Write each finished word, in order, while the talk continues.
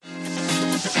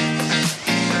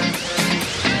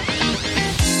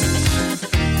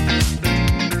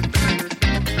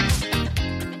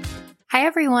Hi,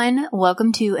 everyone.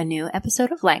 Welcome to a new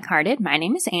episode of Lighthearted. My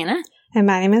name is Anna. And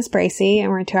my name is Bracy,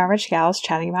 and we're two average gals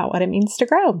chatting about what it means to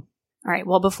grow. All right.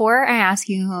 Well, before I ask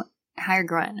you how you're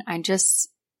growing, I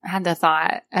just had the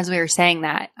thought as we were saying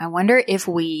that, I wonder if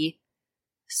we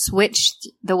switched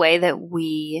the way that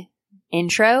we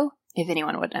intro, if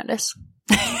anyone would notice.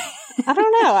 I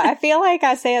don't know. I feel like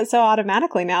I say it so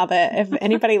automatically now that if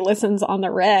anybody listens on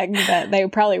the reg, that they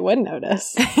probably would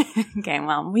notice. Okay,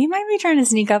 well, we might be trying to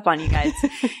sneak up on you guys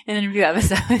in a few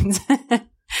episodes.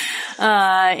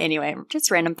 Anyway, just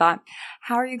random thought.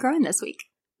 How are you growing this week?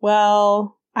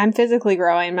 Well, I'm physically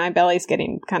growing. My belly's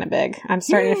getting kind of big. I'm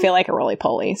starting to feel like a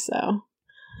roly-poly, so.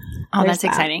 Oh, that's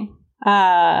exciting.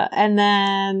 And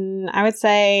then I would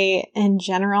say in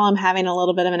general, I'm having a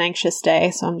little bit of an anxious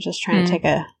day, so I'm just trying to take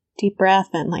a deep breath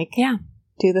and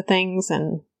do the things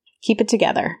and keep it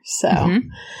together. So,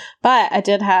 but I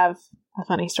did have a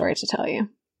funny story to tell you.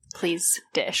 Please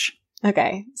dish.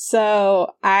 Okay.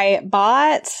 So I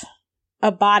bought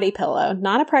a body pillow,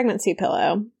 not a pregnancy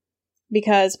pillow,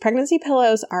 because pregnancy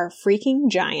pillows are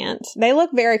freaking giant. They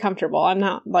look very comfortable. I'm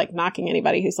not knocking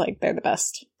anybody who's they're the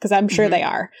best, because I'm sure they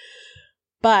are.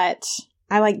 But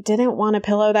I didn't want a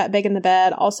pillow that big in the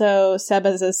bed. Also, Seb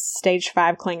is a stage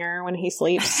 5 clinger when he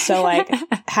sleeps. So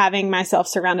having myself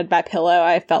surrounded by pillow,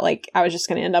 I felt like I was just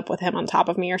going to end up with him on top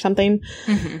of me or something.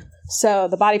 So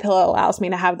the body pillow allows me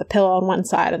to have the pillow on one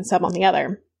side and Seb on the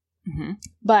other.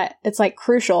 But it's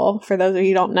crucial, for those of you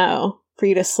who don't know, for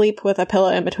you to sleep with a pillow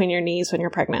in between your knees when you're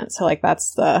pregnant. So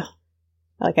that's the,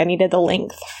 I needed the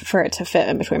length for it to fit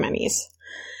in between my knees.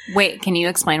 Wait, can you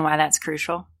explain why that's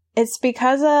crucial? It's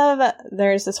because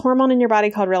there's this hormone in your body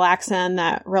called relaxin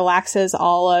that relaxes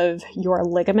all of your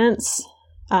ligaments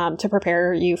to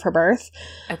prepare you for birth.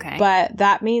 Okay. But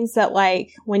that means that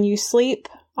when you sleep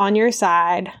on your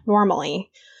side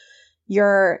normally,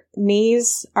 your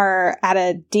knees are at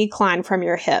a decline from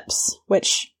your hips,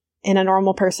 which in a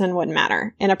normal person wouldn't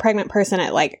matter. In a pregnant person,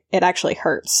 it actually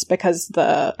hurts because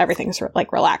everything's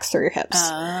relaxed through your hips.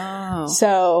 Oh.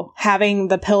 So having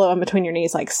the pillow in between your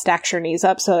knees stacks your knees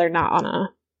up so they're not on a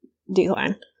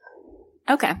decline.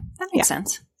 Okay, that makes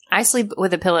sense. I sleep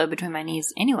with a pillow between my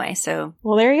knees anyway, so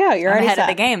well, there you go. You're already ahead set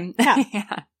of the game.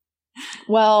 Yeah.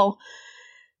 Well,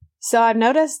 so I've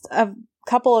noticed a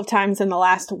couple of times in the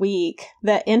last week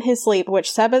that in his sleep,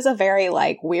 which Seb is a very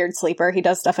weird sleeper. He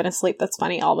does stuff in his sleep that's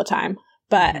funny all the time.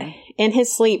 But in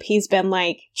his sleep, he's been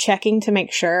checking to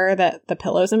make sure that the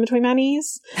pillow's in between my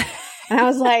knees. And I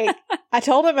was I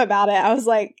told him about it. I was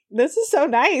this is so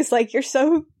nice. You're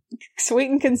so sweet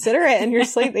and considerate in your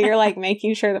sleep that you're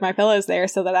making sure that my pillow's there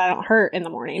so that I don't hurt in the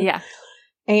morning. Yeah.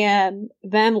 And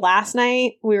then last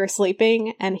night we were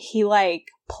sleeping and he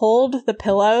pulled the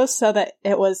pillow so that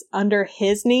it was under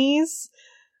his knees.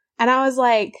 And I was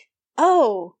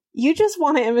oh, you just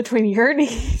want it in between your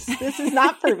knees. This is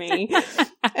not for me.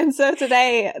 And so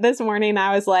this morning,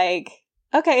 I was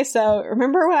okay, so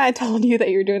remember when I told you that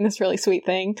you were doing this really sweet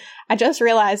thing? I just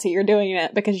realized that you're doing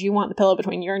it because you want the pillow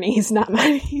between your knees, not my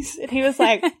knees. And he was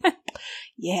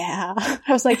yeah. I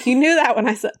was you knew that when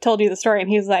I told you the story. And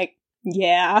he was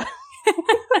yeah.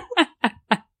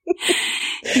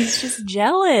 He's just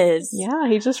jealous. Yeah,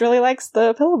 he just really likes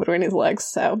the pillow between his legs,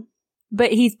 so.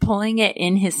 But he's pulling it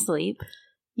in his sleep?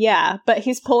 Yeah, but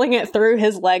he's pulling it through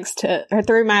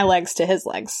through my legs to his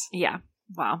legs. Yeah.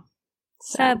 Wow.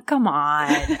 Seb, come on.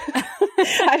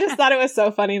 I just thought it was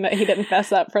so funny that he didn't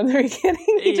fess up from the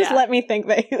beginning. He just let me think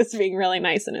that he was being really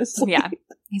nice in his sleep. Yeah.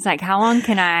 He's how long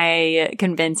can I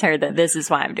convince her that this is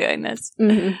why I'm doing this?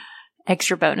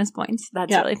 Extra bonus points.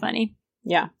 That's really funny.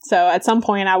 Yeah. So at some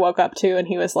point I woke up too and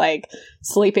he was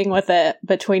sleeping with it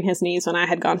between his knees when I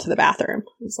had gone to the bathroom.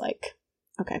 I was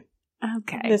okay.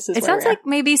 Okay. This is it sounds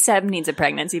maybe Seb needs a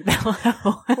pregnancy pillow.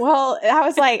 Well, I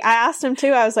was I asked him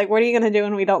too. I was what are you going to do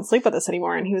when we don't sleep with us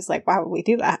anymore? And he was why would we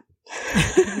do that?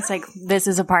 It's this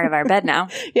is a part of our bed now.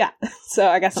 Yeah. So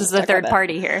I guess this is the third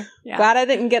party here. Yeah. Glad I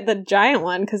didn't get the giant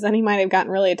one because then he might have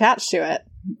gotten really attached to it.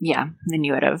 Yeah. Then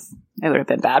it would have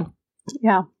been bad.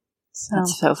 Yeah. So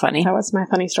that's so funny. That was my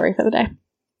funny story for the day.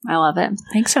 I love it.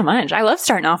 Thanks so much. I love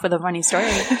starting off with a funny story.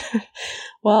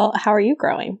 Well, how are you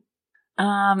growing?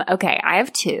 Okay, I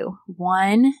have two.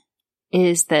 One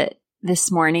is that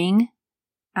this morning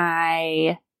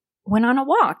I went on a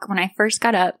walk. When I first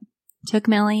got up, took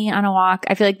Millie on a walk.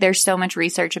 I feel there's so much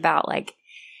research about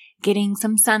getting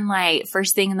some sunlight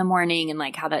first thing in the morning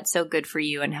and how that's so good for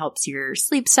you and helps your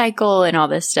sleep cycle and all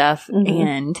this stuff.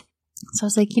 And so I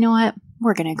was you know what?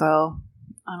 We're going to go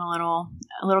on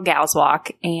a little gal's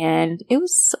walk, and it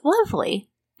was lovely.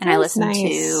 And I listened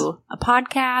to a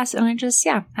podcast, and I just,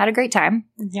 had a great time.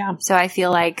 Yeah. So I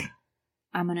feel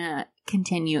I'm going to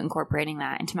continue incorporating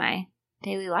that into my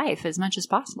daily life as much as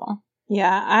possible.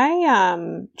 Yeah, I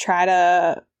try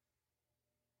to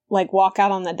like walk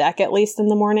out on the deck at least in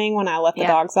the morning when I let the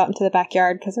dogs out into the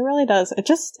backyard, because it really does. It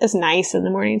just is nice in the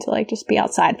morning to like just be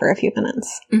outside for a few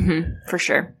minutes. Mm-hmm, for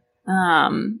sure.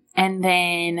 And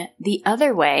then the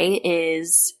other way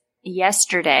is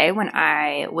yesterday when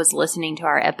I was listening to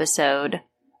our episode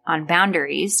on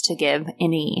boundaries to give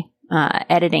any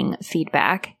editing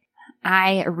feedback,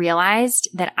 I realized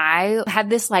that I had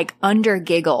this like under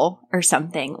giggle or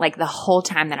something like the whole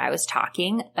time that I was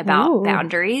talking about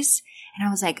boundaries. And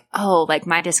I was like, oh, like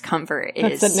my discomfort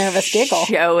is a nervous giggle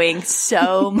showing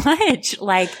so much.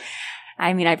 Like,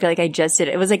 I mean, I feel like I just did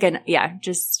it. It was like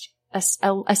just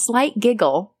a slight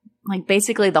giggle, like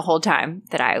basically the whole time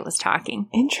that I was talking.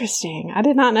 Interesting. I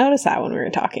did not notice that when we were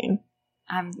talking.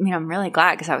 I'm really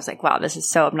glad, because I was like, wow, this is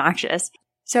so obnoxious.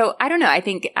 So I don't know. I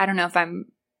don't know if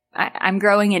I'm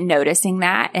growing and noticing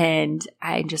that, and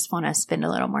I just want to spend a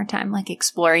little more time like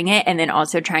exploring it, and then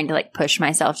also trying to like push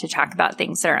myself to talk about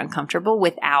things that are uncomfortable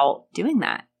without doing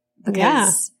that.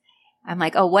 Because I'm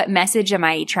like, oh, what message am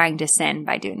I trying to send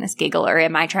by doing this giggle? Or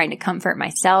am I trying to comfort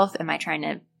myself? Am I trying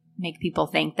to make people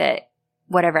think that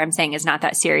whatever I'm saying is not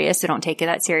that serious, so don't take it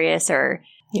that serious? Or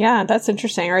yeah, that's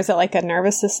interesting. Or is it like a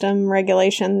nervous system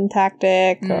regulation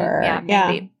tactic? Or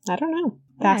maybe. I don't know.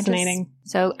 Fascinating.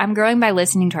 So I'm growing by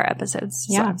listening to our episodes.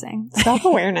 That's what I'm saying.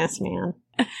 Self-awareness, man.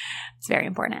 It's very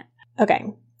important. Okay.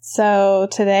 So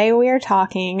today we are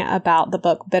talking about the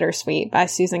book Bittersweet by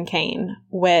Susan Cain,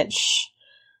 which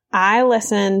I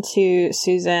listened to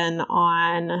Susan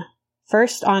on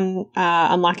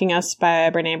Unlocking Us by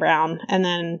Brene Brown. And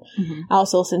then I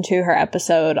also listened to her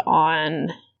episode on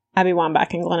Abby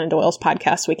Wambach and Glennon Doyle's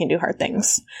podcast, We Can Do Hard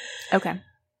Things. Okay.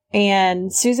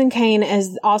 And Susan Cain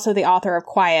is also the author of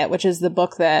Quiet, which is the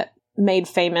book that made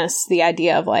famous the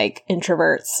idea of like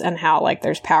introverts and how like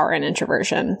there's power in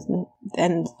introversion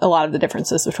and a lot of the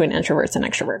differences between introverts and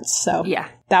extroverts. So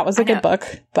that was a good book,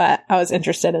 but I was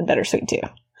interested in Bittersweet too.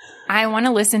 I want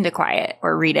to listen to Quiet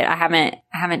or read it. I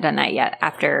haven't done that yet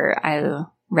after I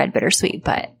read Bittersweet,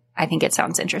 but I think it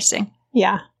sounds interesting.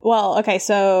 Yeah. Well, okay.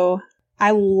 So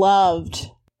I loved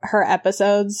her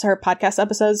podcast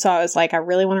episodes. So I was like, I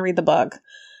really want to read the book.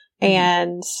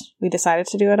 And we decided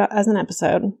to do it as an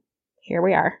episode. Here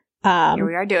we are. Here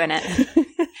we are doing it.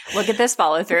 Look at this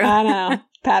follow through. I know.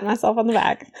 Pat myself on the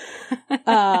back.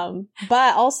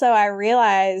 But also I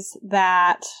realized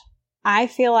that I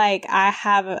feel like I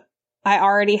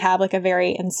already have like a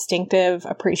very instinctive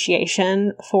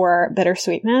appreciation for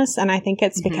bittersweetness. And I think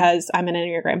it's because I'm an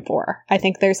Enneagram 4. I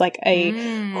think there's like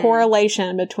a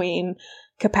correlation between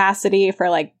capacity for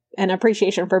like an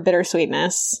appreciation for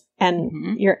bittersweetness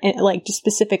and you're like just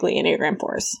specifically Enneagram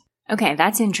 4s. Okay,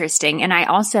 that's interesting. And I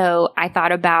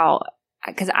thought about,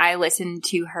 because I listened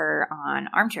to her on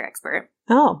Armchair Expert.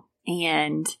 Oh.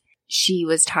 And she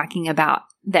was talking about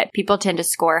that people tend to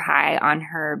score high on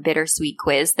her bittersweet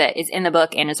quiz that is in the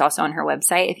book and is also on her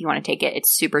website. If you want to take it,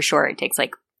 it's super short. It takes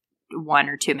like 1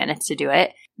 or 2 minutes to do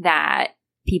it. That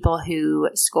people who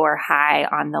score high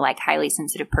on the like highly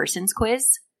sensitive persons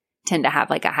quiz tend to have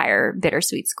like a higher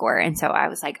bittersweet score. And so I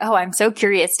was like, oh, I'm so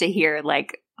curious to hear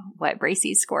like what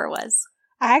Bracey's score was.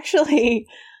 I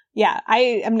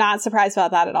am not surprised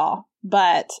about that at all.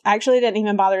 But I actually didn't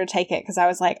even bother to take it because I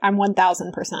was like, I'm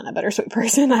 1000% a bittersweet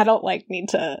person. I don't like need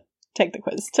to take the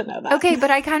quiz to know that. Okay, but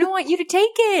I kind of want you to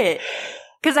take it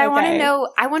because I want to know.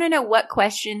 I want to know what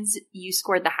questions you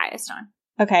scored the highest on.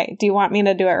 Okay. Do you want me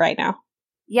to do it right now?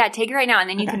 Yeah, take it right now, and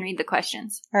then you can read the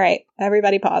questions. All right.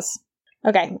 Everybody pause.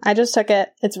 Okay. I just took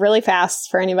it. It's really fast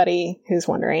for anybody who's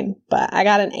wondering, but I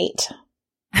got an 8.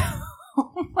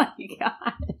 Oh my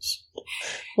gosh.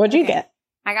 What'd you get?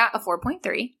 I got a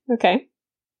 4.3. Okay.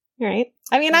 All right.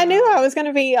 I mean, I knew I was going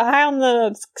to be high on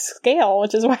the scale,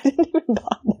 which is why I didn't even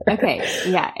bother. Okay.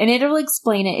 Yeah. And it'll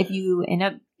explain it if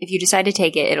you decide to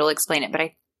take it, it'll explain it.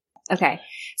 But okay.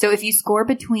 So if you score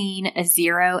between a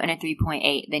 0 and a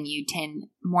 3.8, then you tend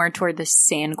more toward the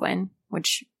sanguine,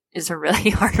 which is a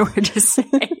really hard word to say,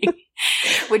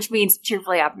 which means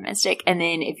cheerfully optimistic. And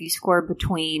then if you score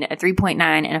between a 3.9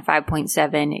 and a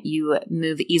 5.7, you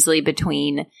move easily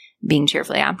between being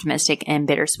cheerfully optimistic and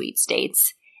bittersweet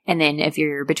states. And then if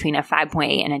you're between a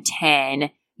 5.8 and a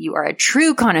 10, you are a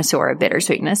true connoisseur of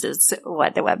bittersweetness, is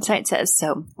what the website says.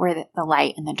 So where the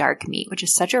light and the dark meet, which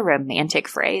is such a romantic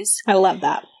phrase. I love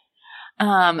that.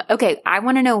 Okay. I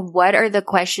want to know, what are the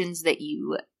questions that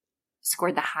you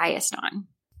scored the highest on?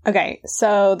 Okay,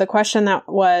 so the question that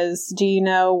was, do you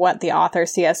know what the author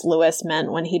C.S. Lewis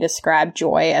meant when he described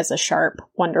joy as a sharp,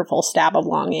 wonderful stab of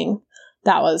longing?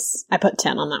 I put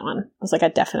 10 on that one. I was like, I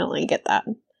definitely get that.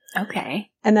 Okay.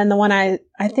 And then the one I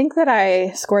think that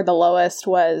I scored the lowest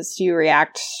was you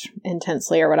react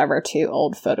intensely or whatever to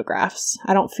old photographs.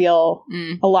 I don't feel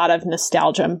a lot of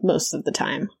nostalgia most of the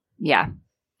time. Yeah,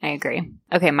 I agree.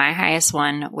 Okay, my highest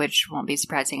one, which won't be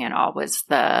surprising at all, was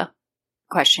the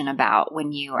question about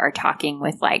when you are talking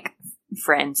with like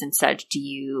friends and such,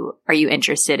 are you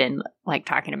interested in like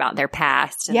talking about their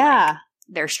past and like,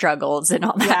 their struggles and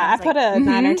all that? Yeah, I put a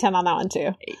 9 or 10 on that one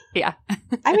too. Yeah.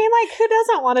 I mean, like, who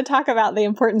doesn't want to talk about the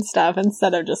important stuff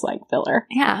instead of just like filler?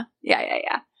 Yeah.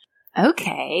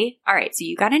 Okay. All right. So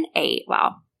you got an 8.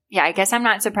 Wow. Yeah, I guess I'm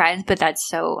not surprised, but that's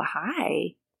so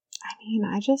high. I mean,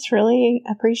 I just really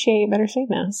appreciate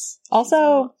bittersweetness.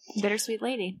 Also, bittersweet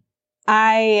lady.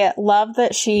 I love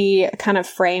that she kind of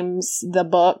frames the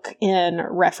book in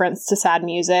reference to sad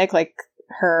music. Like,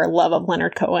 her love of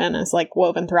Leonard Cohen is like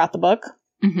woven throughout the book.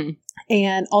 Mm-hmm.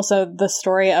 And also the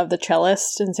story of the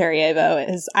cellist in Sarajevo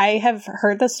is, I have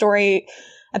heard the story.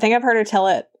 I think I've heard her tell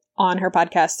it on her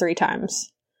podcast 3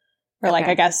 times. Or like,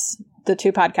 I guess the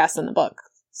 2 podcasts in the book.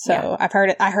 So I heard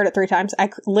it 3 times. I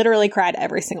literally cried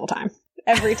every single time.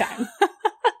 Every time.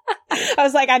 I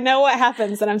was like, I know what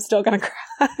happens and I'm still going to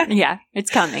cry. Yeah, it's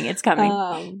coming.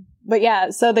 But yeah,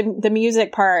 so the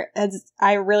music part,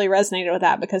 I really resonated with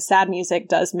that because sad music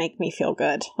does make me feel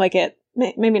good. Like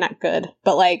maybe not good,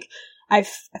 but like I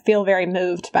feel very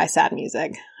moved by sad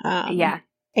music. Yeah.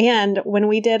 And when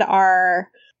we did our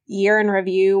year in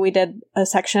review, we did a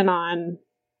section on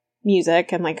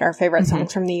music and like our favorite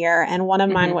songs from the year. And one of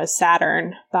mine was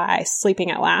Saturn by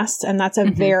Sleeping at Last. And that's a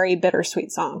very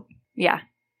bittersweet song. Yeah.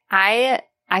 I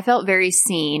felt very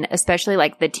seen, especially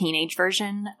like the teenage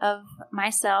version of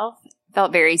myself.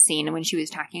 Felt very seen when she was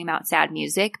talking about sad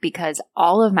music because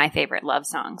all of my favorite love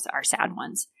songs are sad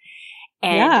ones.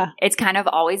 And it's kind of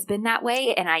always been that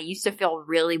way. And I used to feel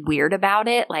really weird about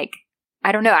it. Like,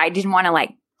 I don't know. I didn't want to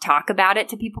like talk about it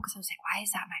to people because I was like, why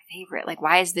is that my favorite? Like,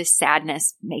 why is this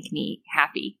sadness make me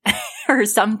happy or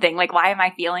something? Like, why am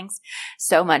I feeling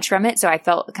so much from it? So I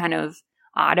felt kind of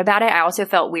odd about it. I also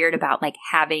felt weird about like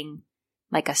having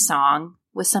like a song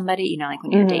with somebody, you know, like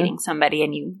when you're dating somebody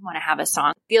and you want to have a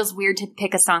song. It feels weird to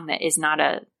pick a song that is not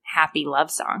a happy love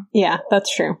song. Yeah,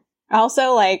 that's true.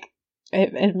 Also, like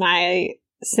in my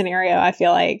scenario, I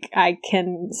feel like I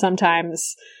can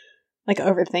sometimes like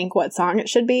overthink what song it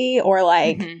should be, or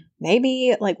like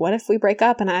maybe like what if we break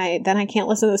up and then I can't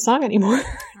listen to the song anymore.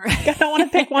 Like, I don't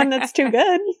want to pick one that's too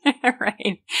good.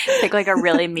 Right. Pick like a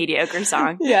really mediocre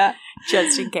song. Yeah.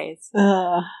 Just in case.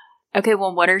 Okay,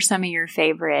 well, what are some of your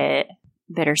favorite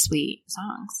bittersweet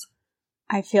songs?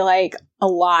 I feel like a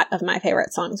lot of my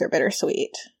favorite songs are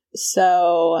bittersweet.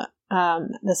 So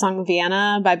the song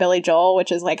Vienna by Billy Joel,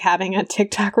 which is like having a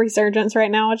TikTok resurgence right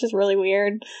now, which is really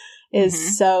weird,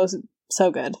 is so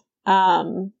good.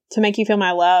 To Make You Feel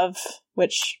My Love,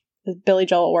 which is Billy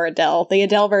Joel or Adele. The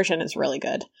Adele version is really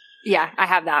good. Yeah, I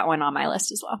have that one on my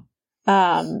list as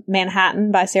well.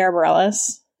 Manhattan by Sarah Bareilles.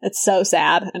 It's so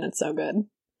sad and it's so good.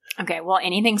 Okay, well,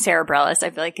 anything Sarah Bareilles, I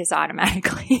feel like is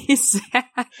automatically sad.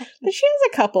 She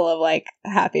has a couple of like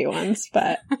happy ones,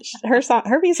 but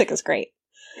her music is great.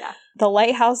 Yeah. The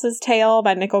Lighthouse's Tale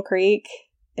by Nickel Creek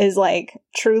is like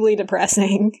truly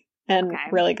depressing and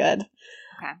really good.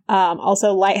 Okay.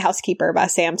 Also Lighthouse Keeper by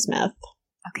Sam Smith.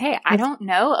 Okay, I don't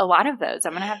know a lot of those.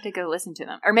 I'm going to have to go listen to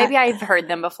them. Or maybe I've heard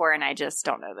them before and I just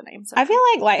don't know the names. I feel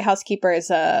like Lighthouse Keeper is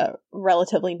a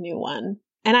relatively new one.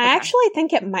 And I actually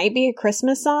think it might be a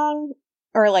Christmas song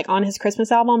or like on his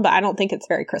Christmas album, but I don't think it's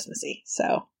very Christmassy.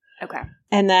 So. Okay.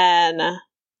 And then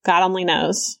God Only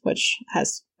Knows, which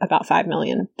has about 5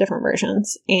 million different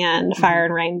versions, and Fire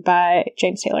and Rain by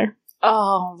James Taylor.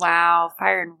 Oh, wow.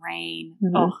 Fire and Rain.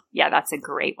 Oh, yeah, that's a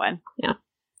great one. Yeah.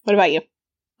 What about you?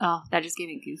 Oh, that just gave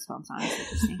me goosebumps, honestly,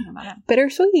 just thinking about it.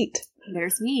 Bittersweet.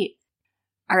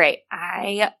 All right.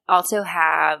 I also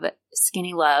have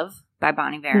Skinny Love by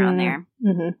Bon Iver on there.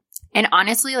 And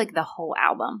honestly, like the whole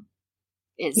album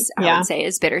is, I would say,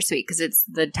 is bittersweet because it's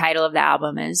the title of the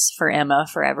album is For Emma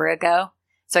Forever Ago.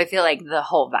 So I feel like the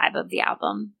whole vibe of the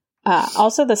album.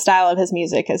 Also, the style of his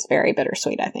music is very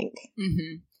bittersweet, I think.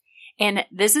 And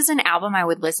this is an album I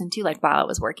would listen to like while I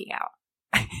was working out.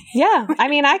 Yeah. I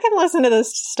mean, I can listen to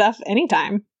this stuff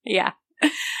anytime. Yeah.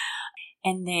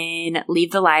 And then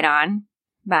Leave the Light On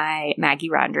by Maggie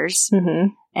Rogers.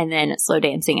 And then Slow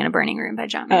Dancing in a Burning Room by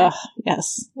John Mayer. Oh,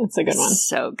 yes. That's a good one.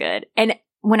 So good. And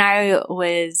when I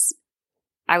was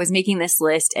making this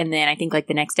list, and then I think like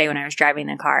the next day when I was driving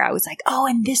the car, I was like, oh,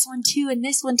 and this one too, and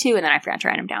this one too. And then I forgot to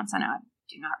write them down, so now I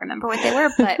do not remember what they were.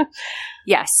 But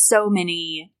yeah, so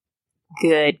many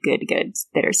good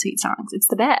bittersweet songs. It's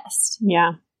the best.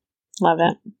 Yeah. Love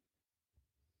it.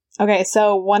 Okay,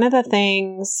 so one of the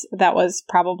things that was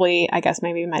probably, I guess,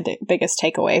 maybe my biggest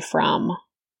takeaway from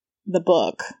the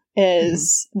book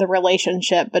is the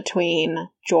relationship between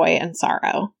joy and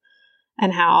sorrow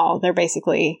and how they're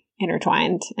basically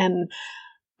intertwined. And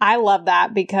I love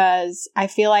that because I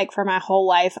feel like for my whole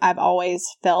life, I've always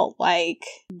felt like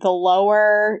the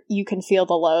lower you can feel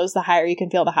the lows, the higher you can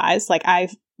feel the highs. Like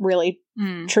I've really,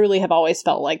 truly have always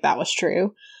felt like that was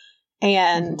true.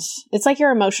 And it's like your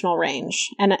emotional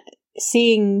range. And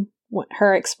seeing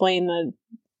her explain the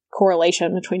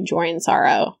correlation between joy and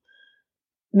sorrow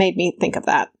made me think of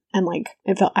that. And like,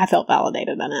 I felt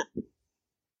validated in it.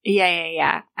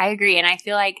 Yeah. I agree. And I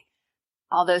feel like,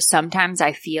 although sometimes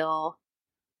I feel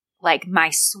like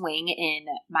my swing in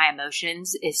my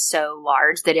emotions is so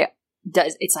large that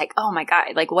it's like, oh my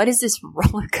God, like what is this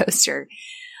roller coaster?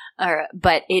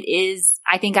 But it is,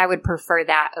 I think I would prefer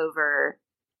that over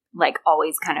like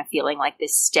always kind of feeling like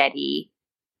this steady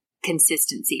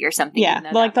consistency or something. Yeah,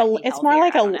 like it's more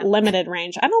like a limited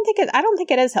range. I don't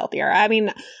think it is healthier. I mean,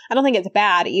 I don't think it's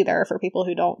bad either for people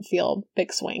who don't feel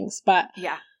big swings, but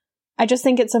yeah, I just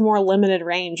think it's a more limited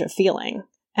range of feeling.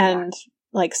 And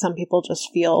like some people just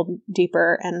feel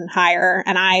deeper and higher.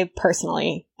 And I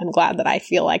personally am glad that I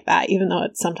feel like that, even though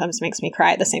it sometimes makes me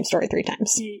cry at the same story 3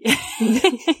 times.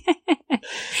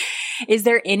 Is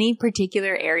there any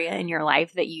particular area in your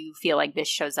life that you feel like this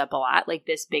shows up a lot, like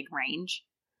this big range?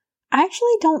 I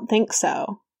actually don't think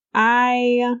so.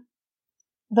 The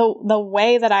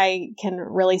way that I can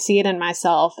really see it in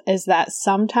myself is that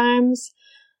sometimes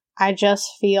I just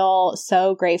feel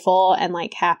so grateful and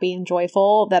like happy and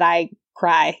joyful that I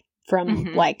cry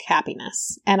from like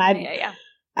happiness. And I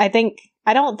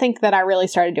don't think that I really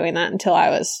started doing that until I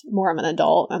was more of an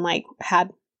adult and like had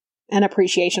an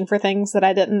appreciation for things that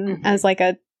I didn't as like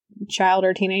a child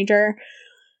or teenager.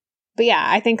 But yeah,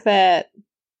 I think that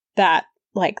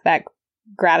like that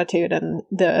gratitude and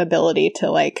the ability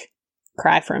to like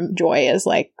cry from joy is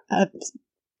like a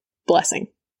blessing.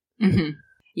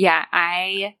 Yeah,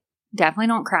 I definitely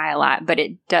don't cry a lot, but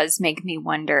it does make me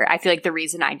wonder. I feel like the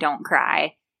reason I don't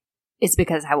cry is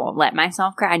because I won't let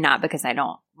myself cry, not because I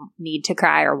don't need to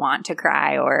cry or want to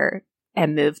cry or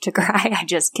am moved to cry.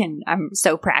 I'm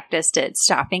so practiced at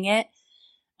stopping it.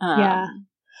 Yeah.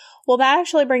 Well, that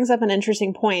actually brings up an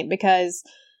interesting point because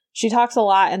she talks a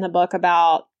lot in the book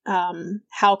about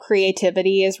how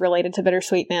creativity is related to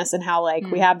bittersweetness and how like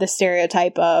we have this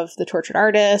stereotype of the tortured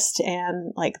artist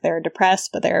and like they're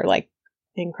depressed, but they're like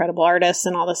incredible artists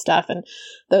and all this stuff. And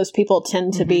those people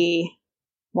tend to be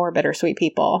more bittersweet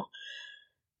people.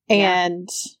 And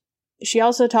she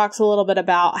also talks a little bit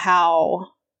about how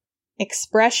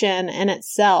expression in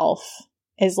itself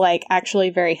is like actually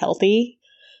very healthy.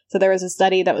 So there was a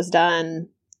study that was done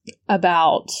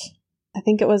about, I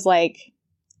think it was like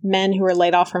men who were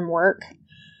laid off from work.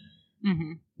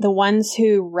 The ones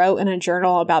who wrote in a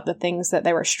journal about the things that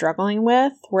they were struggling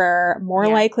with were more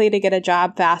likely to get a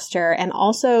job faster and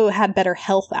also had better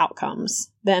health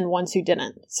outcomes than ones who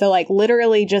didn't. So like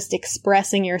literally just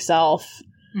expressing yourself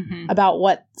about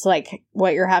what's like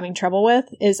what you're having trouble with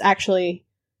is actually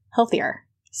healthier.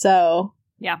 So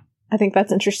yeah, I think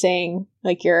that's interesting.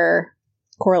 Like your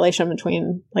correlation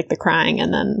between like the crying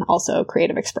and then also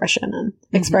creative expression and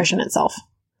expression itself.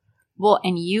 Well,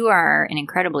 and you are an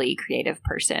incredibly creative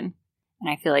person. And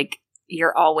I feel like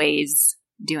you're always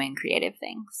doing creative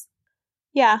things.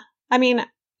 Yeah. I mean,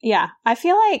 yeah. I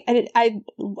feel like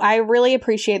I really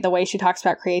appreciate the way she talks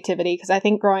about creativity because I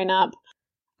think growing up,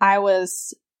 I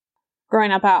always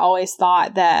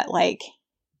thought that like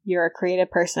you're a creative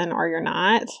person or you're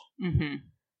not.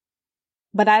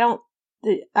 But I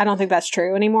don't think that's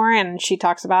true anymore. And she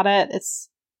talks about it.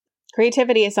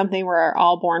 Creativity is something we're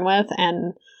all born with.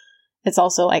 And it's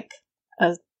also like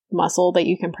a muscle that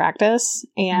you can practice.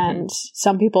 And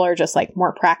some people are just like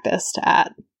more practiced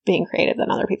at being creative than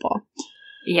other people.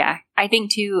 Yeah. I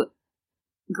think too,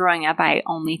 growing up, I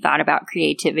only thought about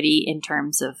creativity in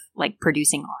terms of like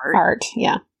producing art.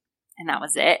 Yeah. And that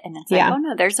was it. And it's like, oh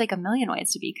no, there's like a million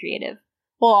ways to be creative.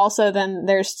 Well, also then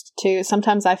there's too,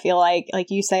 sometimes I feel like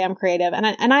you say I'm creative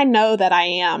and I know that I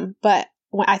am, but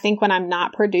I think when I'm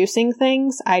not producing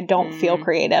things, I don't feel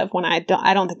creative I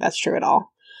don't think that's true at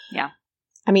all. Yeah.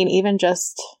 I mean, even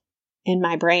just in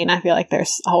my brain, I feel like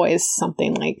there's always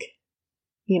something like,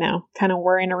 kind of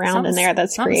whirring around in there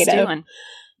that's creative.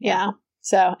 Yeah.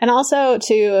 So, and also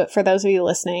too, for those of you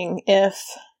listening, if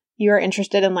you are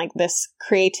interested in like this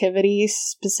creativity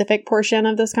specific portion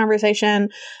of this conversation,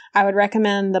 I would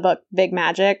recommend the book Big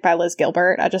Magic by Liz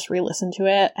Gilbert. I just re-listened to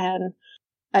it and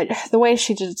the way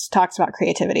she just talks about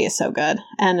creativity is so good.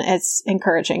 And it's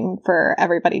encouraging for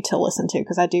everybody to listen to,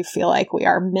 because I do feel like we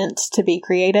are meant to be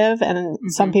creative. And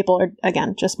some people are,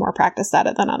 again, just more practiced at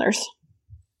it than others.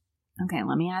 Okay,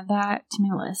 let me add that to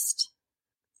my list.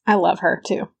 I love her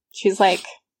too. She's like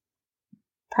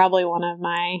probably one of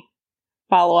my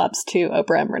follow-ups to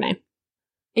Oprah and Brene.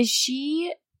 Is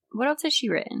she, what else has she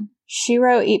written? She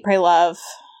wrote Eat, Pray, Love,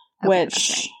 Okay,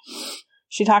 which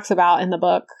she talks about in the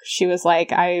book. She was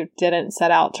like, I didn't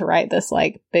set out to write this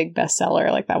like big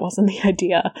bestseller. Like that wasn't the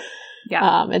idea.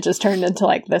 Yeah. It just turned into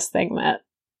like this thing that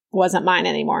wasn't mine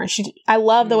anymore. I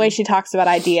love the way she talks about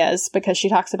ideas, because she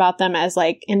talks about them as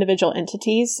like individual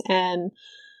entities. And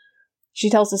she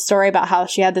tells a story about how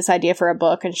she had this idea for a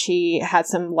book and she had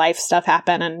some life stuff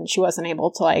happen and she wasn't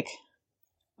able to like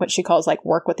what she calls like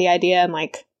work with the idea and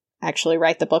like actually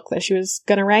write the book that she was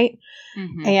going to write.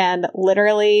 And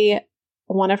literally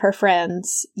one of her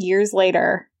friends years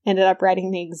later ended up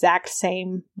writing the exact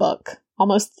same book,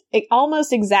 almost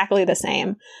exactly the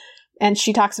same. And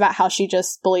she talks about how she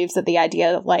just believes that the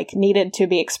idea like needed to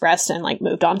be expressed and like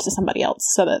moved on to somebody else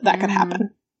so that could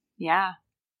happen. Yeah.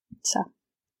 So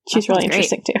she's really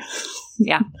interesting too.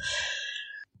 Yeah.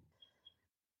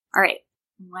 All right.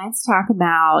 Let's talk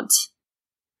about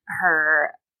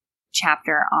her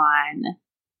chapter on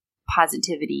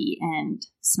positivity and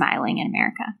smiling in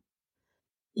America.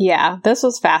 Yeah, this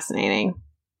was fascinating.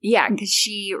 Yeah, because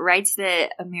she writes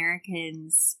that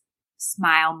Americans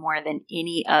smile more than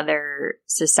any other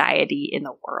society in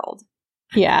the world.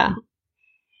 Yeah.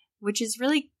 Which is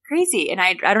really crazy. And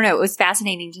I don't know, it was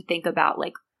fascinating to think about,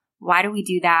 like, why do we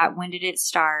do that? When did it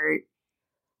start?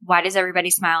 Why does everybody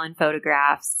smile in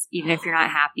photographs, even if you're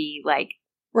not happy? Like,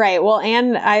 right. Well,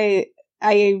 and I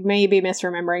may be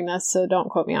misremembering this, so don't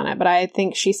quote me on it, but I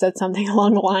think she said something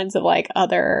along the lines of like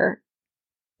other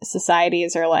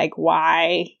societies are like,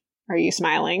 why are you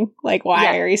smiling? Like,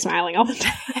 why are you smiling all the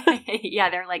time? Yeah,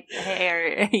 they're like, hey,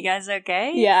 are you guys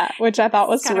okay? Yeah, which I thought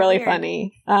was really weird.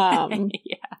 Funny.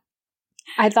 Yeah.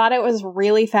 I thought it was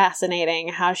really fascinating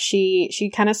how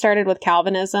she kind of started with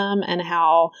Calvinism and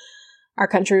how our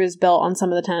country was built on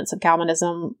some of the tenets of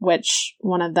Calvinism, which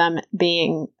one of them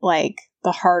being like,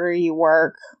 the harder you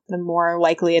work, the more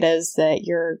likely it is that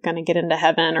you're going to get into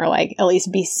heaven or like at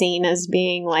least be seen as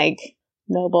being like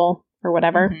noble or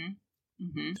whatever.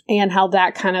 And how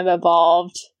that kind of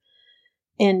evolved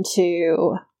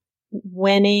into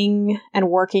winning and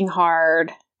working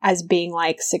hard as being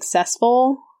like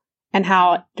successful, and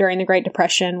how during the Great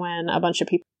Depression, when a bunch of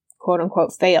people quote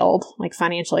unquote failed, like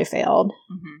financially failed,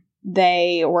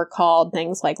 they were called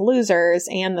things like losers,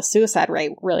 and the suicide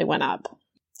rate really went up.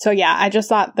 So yeah, I just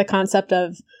thought the concept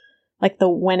of like the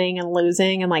winning and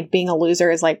losing and like being a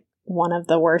loser is like one of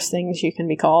the worst things you can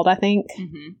be called, I think.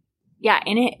 Yeah,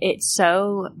 and it's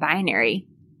so binary.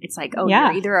 It's like, oh,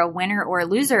 you're either a winner or a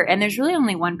loser, and there's really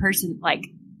only one person like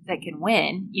that can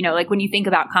win. You know, like when you think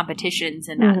about competitions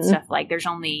and that stuff, like there's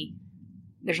only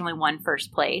one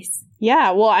first place.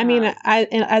 Yeah, well, I mean,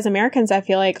 as Americans, I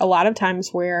feel like a lot of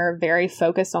times we're very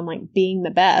focused on like being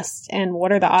the1best, and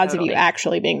what are the odds of you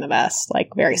actually being the best? Like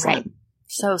very slim. Right.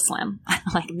 So slim,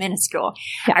 like minuscule.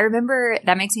 Yeah. I remember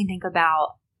that makes me think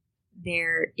about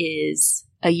there is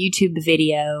a YouTube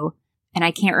video. And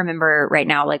I can't remember right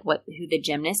now, like who the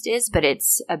gymnast is, but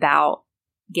it's about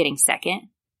getting second.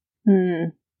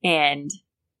 And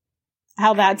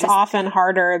how that's often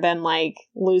harder than like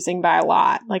losing by a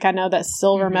lot. Like I know that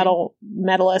silver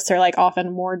medalists are like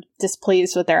often more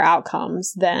displeased with their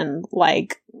outcomes than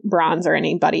like bronze or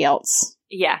anybody else.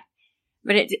 Yeah.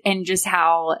 But and just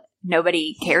how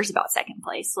nobody cares about second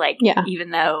place. Like,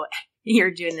 even though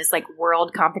you're doing this like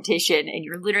world competition and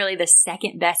you're literally the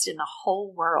second best in the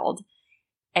whole world.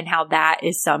 And how that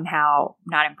is somehow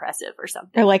not impressive or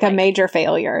something. Or like a major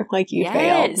failure. Like you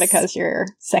failed because you're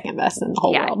second best in the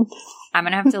whole world. I'm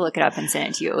going to have to look it up and send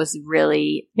it to you. It was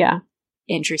really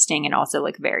interesting and also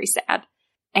like very sad.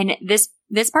 And this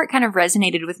part kind of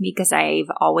resonated with me because I've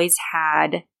always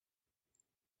had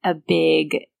a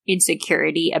big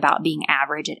insecurity about being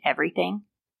average at everything.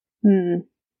 And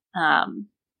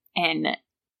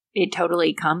it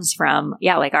totally comes from,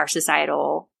 like our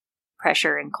societal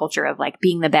pressure and culture of like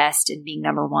being the best and being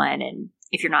number one. And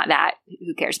if you're not that,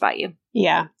 who cares about you?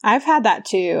 Yeah, I've had that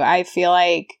too. I feel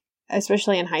like,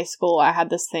 especially in high school, I had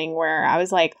this thing where I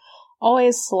was like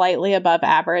always slightly above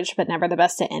average, but never the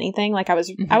best at anything. Like I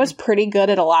was pretty good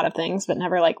at a lot of things, but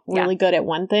never like really good at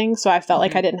one thing. So I felt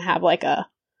like I didn't have like a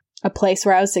place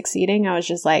where I was succeeding. I was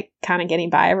just like kind of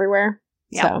getting by everywhere.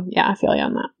 Yeah. So yeah, I feel you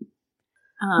on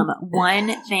that.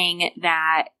 One thing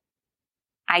that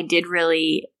I did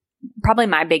really, probably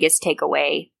my biggest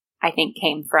takeaway I think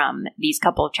came from these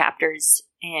couple of chapters.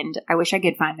 And I wish I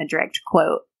could find the direct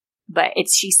quote, but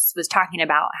she was talking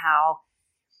about how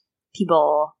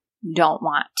people don't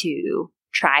want to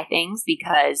try things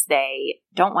because they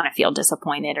don't want to feel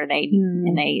disappointed, or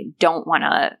and they don't want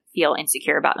to feel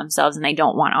insecure about themselves, and they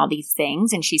don't want all these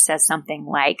things. And she says something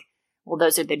like, well,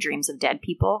 those are the dreams of dead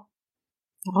people.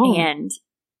 Oh. And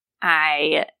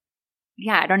I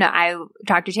don't know. I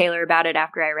talked to Taylor about it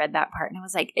after I read that part, and I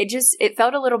was like, it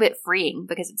felt a little bit freeing,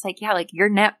 because it's like, yeah, like you're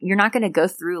not going to go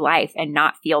through life and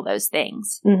not feel those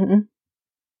things. Mm-hmm.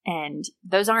 And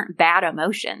those aren't bad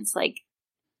emotions. Like,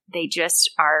 they just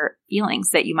are feelings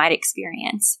that you might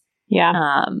experience.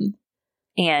 Yeah.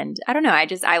 And I don't know.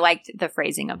 I liked the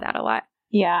phrasing of that a lot.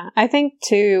 Yeah. I think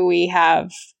too, we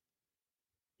have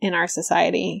in our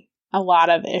society a lot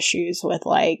of issues with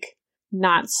like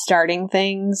not starting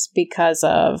things because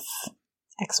of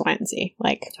X, Y, and Z.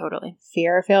 Like, totally.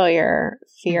 Fear of failure,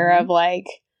 fear of like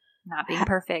not being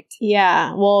perfect.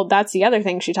 Yeah. Well, that's the other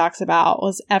thing she talks about,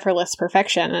 was effortless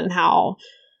perfection, and how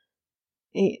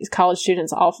college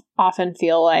students often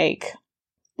feel like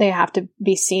they have to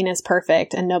be seen as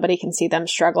perfect, and nobody can see them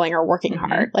struggling or working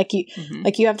hard. Like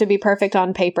you have to be perfect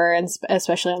on paper, and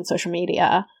especially on social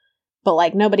media, but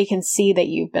like nobody can see that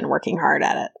you've been working hard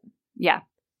at it. Yeah.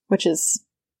 Which is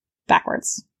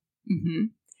backwards. Mm-hmm.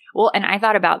 Well, and I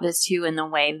thought about this too, in the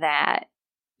way that,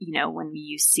 when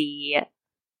you see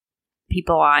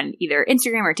people on either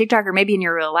Instagram or TikTok, or maybe in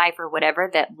your real life or whatever,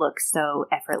 that look so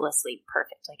effortlessly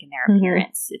perfect, like in their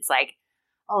appearance. It's like,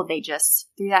 oh, they just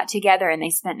threw that together and they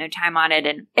spent no time on it.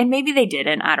 And maybe they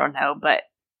didn't, I don't know. But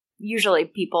usually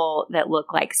people that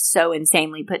look like so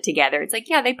insanely put together, it's like,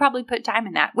 yeah, they probably put time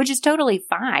in that, which is totally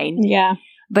fine. Yeah.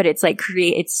 But it's like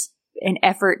it's an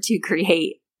effort to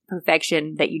create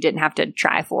perfection that you didn't have to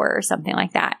try for, or something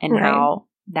like that. And how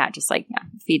that just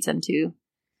feeds into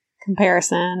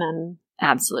comparison. And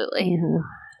absolutely. Mm-hmm.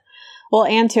 Well,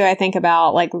 and too, I think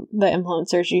about like the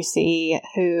influencers you see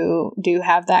who do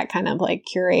have that kind of like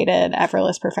curated,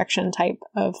 effortless perfection type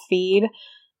of feed.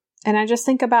 And I just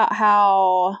think about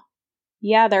how,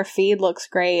 their feed looks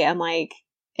great. And like,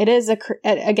 it is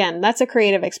again, that's a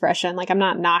creative expression. Like, I'm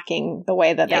not knocking the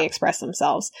way that they express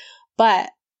themselves, but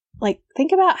like,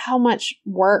 think about how much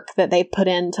work that they put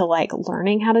into like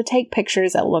learning how to take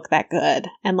pictures that look that good,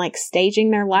 and like staging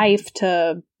their life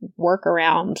to work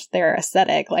around their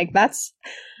aesthetic. Like, that's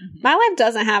my life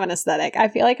doesn't have an aesthetic. I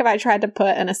feel like if I tried to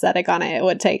put an aesthetic on it, it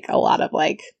would take a lot of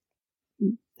like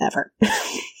effort.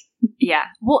 Yeah.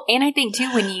 Well, and I think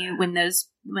too,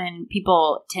 when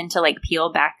people tend to like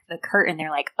peel back the curtain,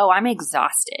 they're like, oh, I'm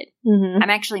exhausted. I'm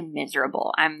actually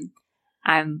miserable.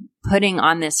 I'm putting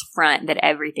on this front that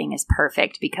everything is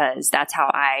perfect because that's how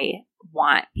I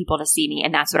want people to see me,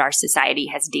 and that's what our society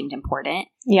has deemed important.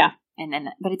 Yeah.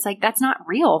 But it's like, that's not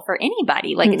real for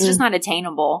anybody. Like, it's just not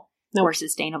attainable or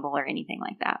sustainable or anything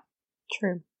like that.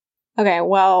 True. Okay.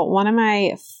 Well, one of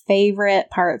my favorite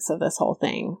parts of this whole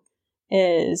thing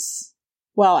is,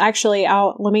 well, actually,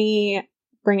 let me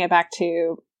bring it back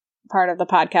to part of the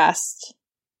podcast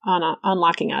on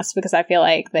Unlocking Us, because I feel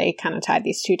like they kind of tied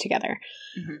these two together.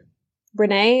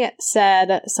 Brene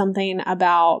said something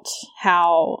about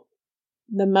how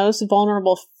the most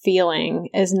vulnerable feeling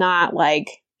is not like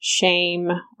shame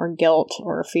or guilt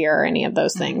or fear or any of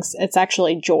those things. It's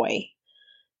actually joy,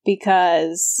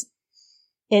 because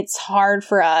it's hard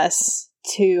for us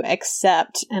to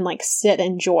accept and like sit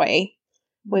in joy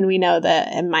when we know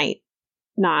that it might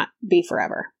not be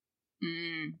forever.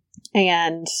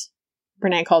 And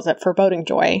Brene calls it foreboding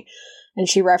joy. And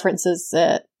she references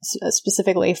it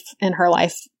specifically in her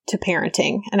life to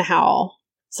parenting, and how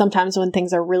sometimes when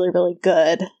things are really, really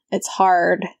good, it's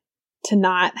hard to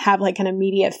not have like an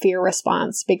immediate fear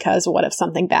response, because what if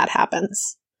something bad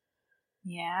happens?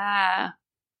 Yeah.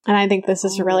 And I think this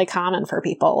is really common for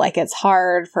people. Like, it's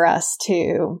hard for us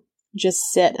to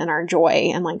just sit in our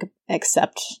joy and like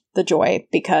accept the joy,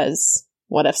 because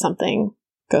what if something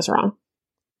goes wrong?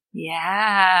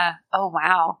 Yeah. Oh,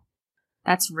 wow.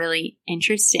 That's really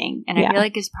interesting. And I feel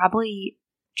like it's probably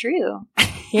true.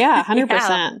 Yeah,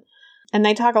 100%. And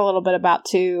they talk a little bit about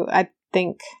too, I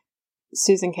think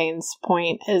Susan Cain's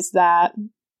point is that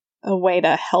a way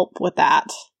to help with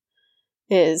that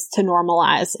is to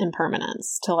normalize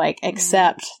impermanence, to like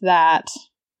accept that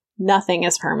nothing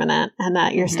is permanent, and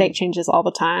that your state changes all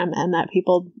the time, and that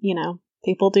people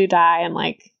do die, and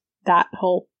like that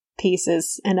whole piece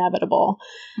is inevitable.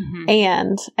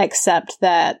 And accept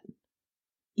that,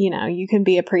 you can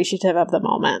be appreciative of the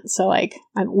moment. So like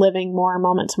living more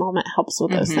moment to moment helps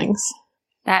with those things.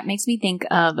 That makes me think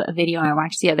of a video I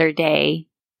watched the other day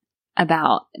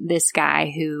about this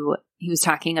guy who he was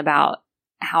talking about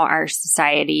how our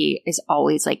society is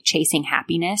always like chasing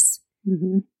happiness,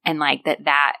 and like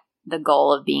that the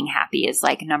goal of being happy is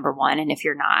like number one. And if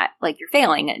you're not, like you're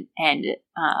failing.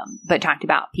 But talked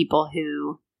about people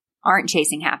who aren't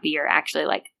chasing happy are actually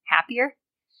like happier.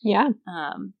 Yeah.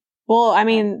 Well, I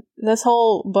mean, this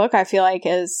whole book, I feel like,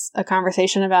 is a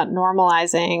conversation about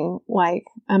normalizing like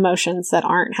emotions that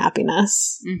aren't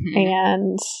happiness,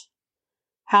 and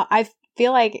how I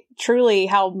feel like truly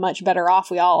how much better off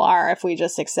we all are if we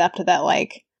just accept that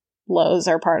like lows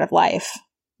are part of life.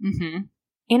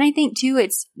 And I think too,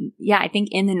 I think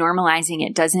in the normalizing,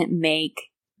 it doesn't make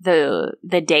the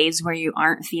days where you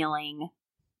aren't feeling,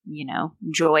 you know,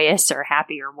 joyous or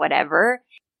happy or whatever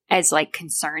as like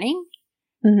concerning.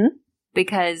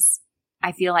 Because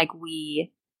I feel like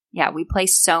we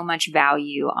place so much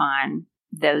value on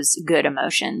those good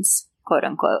emotions, quote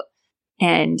unquote.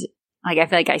 And like, I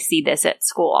feel like I see this at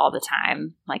school all the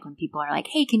time. Like when people are like,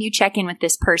 hey, can you check in with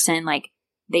this person? Like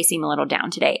they seem a little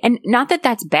down today. And not that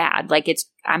that's bad. Like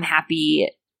I'm happy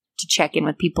to check in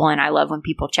with people, and I love when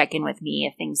people check in with me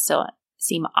if things still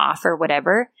seem off or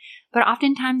whatever. But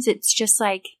oftentimes it's just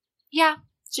like, yeah,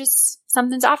 just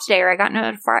something's off today, or I got in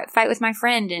a fight with my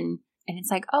friend, and it's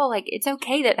like, oh, like it's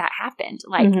okay that happened.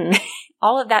 Like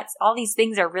all these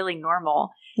things are really normal.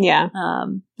 Yeah.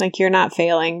 Like you're not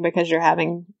failing because you're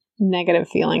having negative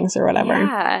feelings or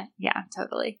whatever. Yeah,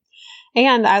 totally.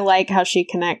 And I like how she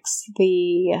connects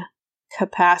the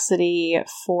capacity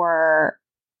for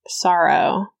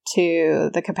sorrow to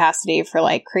the capacity for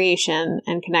like creation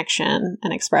and connection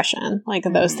and expression. Like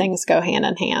those things go hand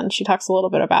in hand. She talks a little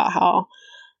bit about how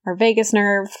our vagus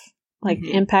nerve like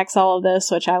impacts all of this,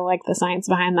 which I like the science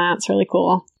behind that. It's really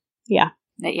cool. Yeah.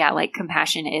 Like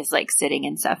compassion is like sitting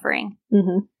in suffering,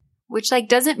 which like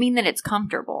doesn't mean that it's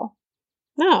comfortable.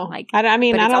 No, like I don't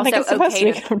think it's supposed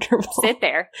to be comfortable. Sit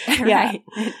there. Right.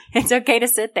 It's okay to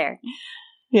sit there.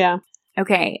 Yeah.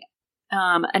 Okay.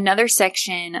 Another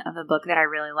section of the book that I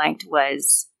really liked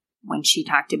was when she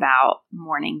talked about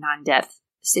mourning non-death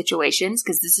situations,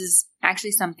 because this is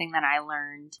actually something that I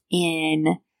learned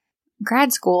in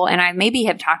grad school, and I maybe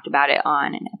have talked about it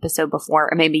on an episode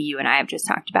before, or maybe you and I have just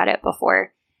talked about it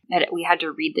before, that we had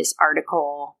to read this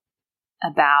article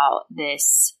about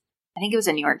this. I think it was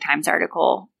a New York Times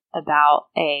article about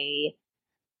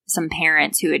some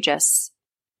parents who had just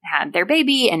had their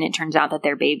baby, and it turns out that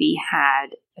their baby had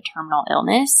a terminal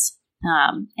illness.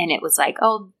 And it was like,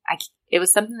 it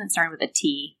was something that started with a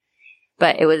T,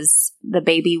 but it was the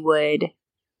baby would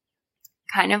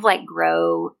kind of like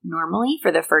grow normally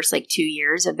for the first like 2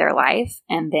 years of their life.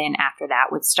 And then after that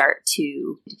would start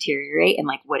to deteriorate and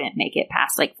like wouldn't make it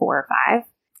past like 4 or 5.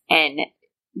 And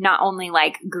not only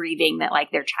like grieving that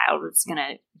like their child was going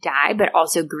to die, but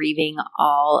also grieving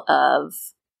all of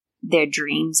their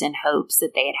dreams and hopes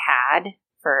that they had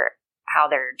for how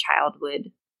their child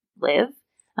would live.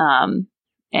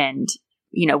 And,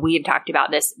 you know, we had talked about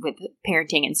this with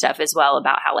parenting and stuff as well,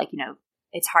 about how like, you know,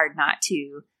 it's hard not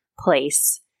to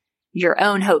place your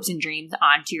own hopes and dreams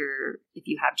onto if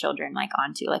you have children, like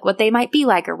onto like what they might be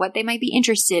like or what they might be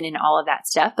interested in, all of that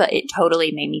stuff. But it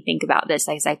totally made me think about this,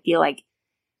 because I feel like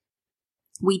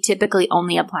we typically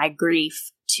only apply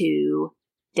grief to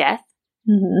death.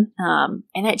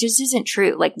 And that just isn't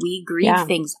true. Like we grieve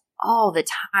things all the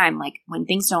time. Like when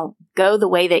things don't go the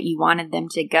way that you wanted them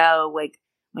to go, like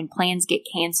when plans get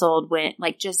canceled, when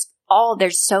like just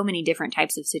there's so many different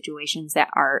types of situations that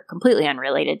are completely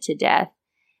unrelated to death,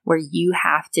 where you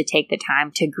have to take the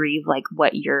time to grieve like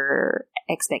what your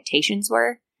expectations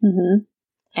were.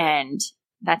 And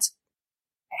that's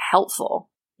helpful.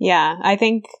 Yeah. I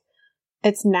think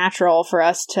it's natural for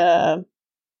us to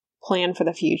plan for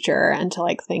the future and to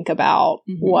like think about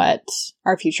what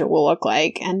our future will look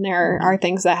like. And there are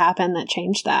things that happen that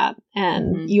change that.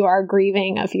 And you are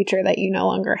grieving a future that you no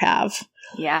longer have.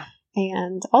 Yeah.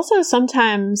 And also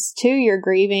sometimes too, you're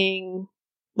grieving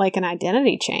like an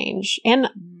identity change. And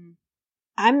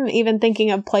I'm even thinking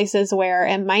of places where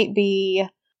it might be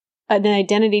an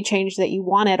identity change that you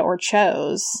wanted or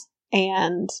chose,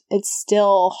 and it's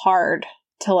still hard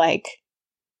to like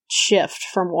shift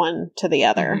from one to the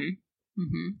other.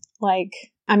 Like,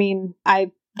 I mean,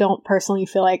 I don't personally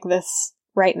feel like this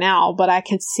right now, but I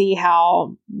could see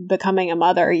how becoming a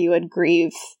mother, you would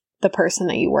grieve the person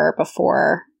that you were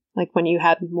before, like when you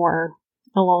had more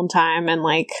alone time and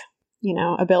like, you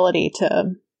know, ability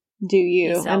to do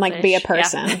you and like be a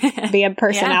person, be a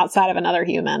person outside of another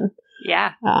human.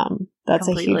 Yeah. That's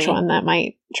completely. A huge one that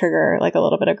might trigger like a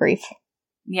little bit of grief.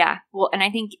 Yeah. Well, and I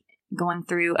think going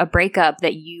through a breakup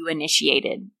that you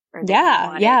initiated.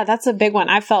 Yeah. That's a big one.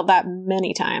 I've felt that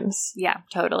many times. Yeah,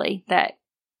 totally. That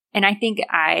And I think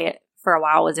I, for a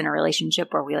while, was in a relationship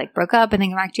where we like broke up and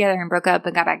then got back together and broke up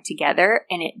and got back together.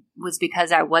 And it was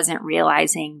because I wasn't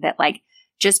realizing that like,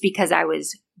 just because I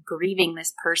was grieving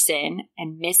this person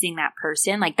and missing that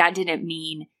person, like that didn't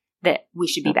mean that we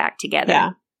should be back together. Yeah.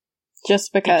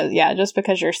 Just because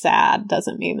you're sad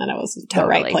doesn't mean that it was the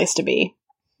right place to be.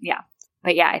 Yeah.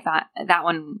 But yeah, I thought that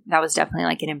was definitely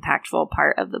like an impactful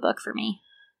part of the book for me.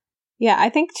 Yeah, I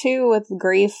think too with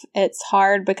grief, it's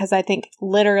hard because I think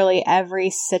literally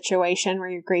every situation where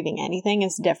you're grieving anything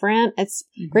is different.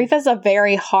 Grief is a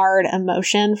very hard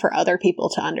emotion for other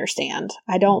people to understand.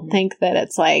 I don't think that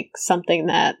it's like something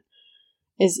that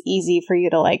is easy for you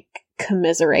to like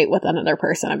commiserate with another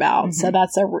person about. So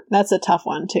that's a tough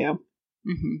one too.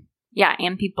 Yeah,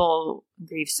 and people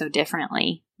grieve so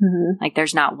differently. Like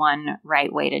there's not one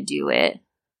right way to do it.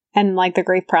 And like the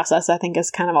grief process, I think,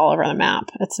 is kind of all over the map.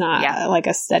 It's not like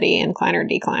a steady incline or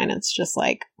decline. It's just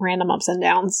like random ups and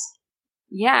downs.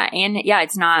 Yeah. And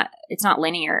it's not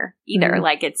linear either.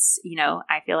 Like it's,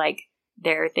 I feel like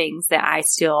there are things that I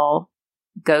still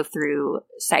go through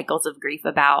cycles of grief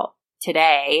about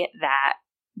today that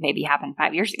maybe happened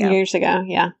 5 years ago.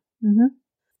 Yeah.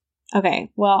 Okay.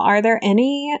 Well, are there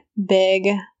any big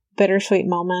bittersweet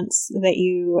moments that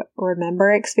you remember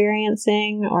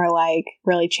experiencing or like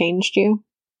really changed you?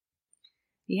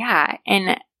 Yeah.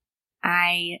 And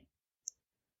I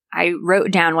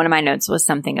wrote down, one of my notes was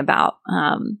something about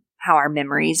how our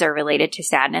memories are related to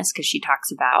sadness, because she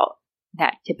talks about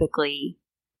that typically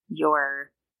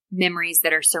your memories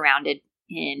that are surrounded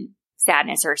in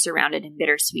sadness are surrounded in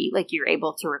bittersweet, like you're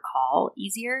able to recall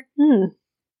easier.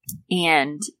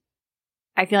 And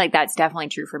I feel like that's definitely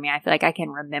true for me. I feel like I can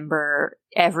remember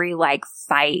every like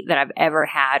fight that I've ever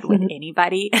had with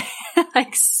anybody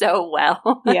like so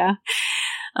well. Yeah.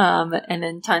 And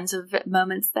then tons of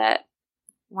moments that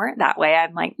weren't that way.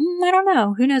 I'm like, I don't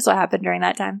know. Who knows what happened during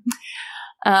that time?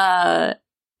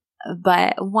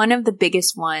 But one of the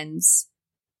biggest ones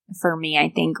for me, I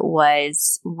think,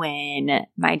 was when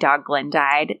my dog Glenn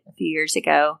died a few years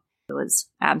ago. It was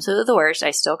absolutely the worst.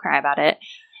 I still cry about it.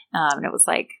 And it was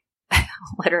like,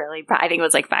 literally, I think it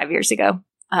was like 5 years ago,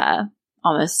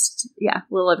 almost, a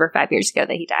little over 5 years ago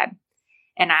that he died.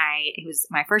 And it was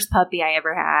my first puppy I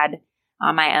ever had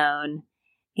on my own.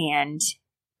 And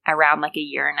around like a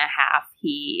year and a half,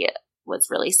 he was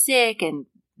really sick, and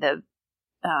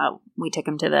we took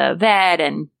him to the vet,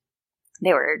 and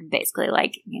they were basically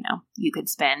like, you could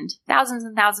spend thousands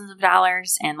and thousands of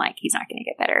dollars and like, he's not going to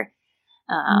get better.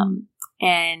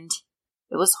 And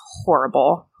it was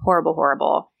horrible, horrible,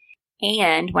 horrible.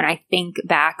 And when I think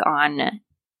back on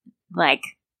like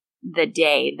the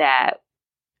day that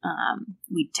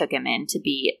we took him in to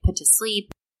be put to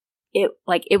sleep, it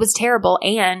was terrible.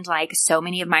 And like so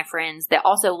many of my friends that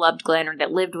also loved Glenn or that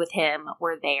lived with him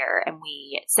were there, and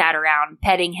we sat around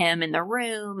petting him in the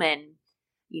room, and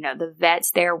the vets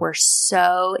there were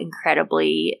so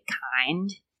incredibly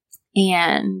kind.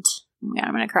 And oh my God,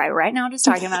 I'm going to cry right now just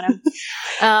talking about him.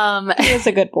 He was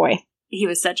a good boy. He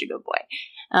was such a good boy.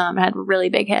 Had a really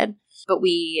big head. But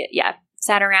we,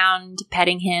 sat around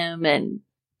petting him and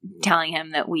telling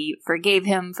him that we forgave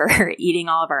him for eating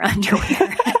all of our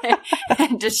underwear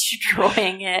and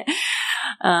destroying it.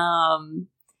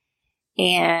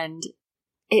 And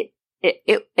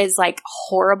it is like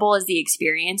horrible as the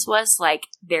experience was, like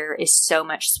there is so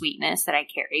much sweetness that I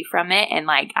carry from it. And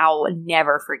like, I'll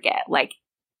never forget like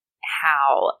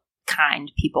how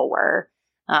kind people were.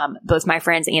 Both my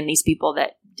friends and these people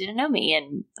that didn't know me.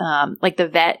 And like the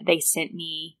vet, they sent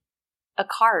me a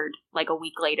card like a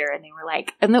week later, and they were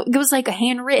like, and it was like a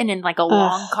handwritten and like a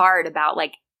long card about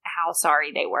like how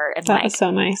sorry they were. And that was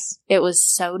so nice. It was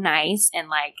so nice. And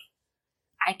like,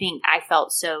 I think I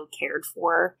felt so cared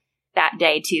for that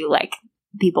day too. Like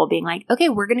people being like, okay,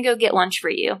 we're going to go get lunch for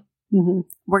you.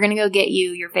 We're going to go get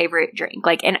you your favorite drink.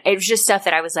 Like, and it was just stuff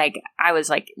that I was like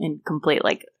in complete,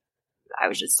 like, I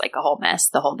was just like a whole mess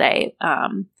the whole day.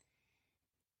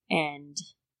 And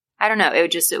I don't know.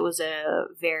 It was a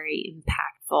very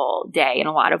impactful day in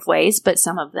a lot of ways, but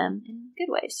some of them in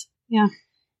good ways. Yeah.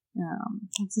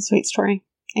 It's a sweet story.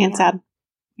 And sad.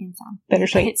 And sad.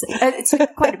 Bittersweet. It's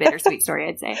quite a bittersweet story,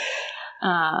 I'd say.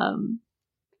 But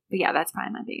yeah, that's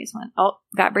probably my biggest one. Oh,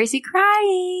 got Bracy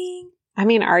crying. I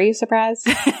mean, are you surprised?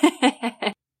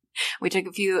 We took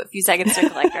a few seconds to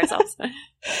collect ourselves.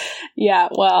 Yeah,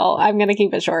 well, I'm going to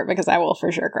keep it short because I will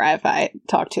for sure cry if I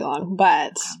talk too long.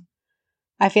 But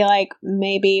I feel like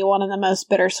maybe one of the most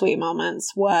bittersweet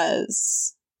moments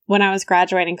was when I was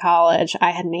graduating college.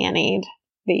 I had nannied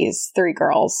these 3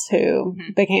 girls who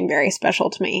became very special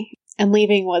to me. And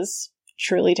leaving was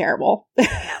truly terrible.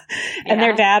 Yeah. And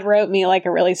their dad wrote me like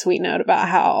a really sweet note about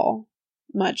how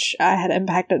much I had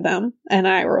impacted them. And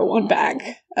I wrote one back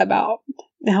about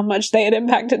how much they had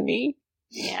impacted me.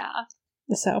 Yeah.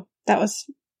 So that was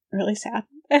really sad.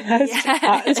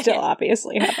 I still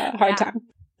obviously have a hard time.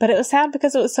 But it was sad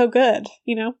because it was so good,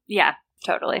 you know? Yeah,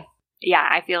 totally. Yeah,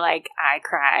 I feel like I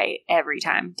cry every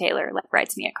time Taylor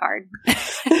writes me a card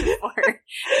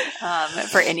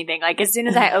for anything. Like as soon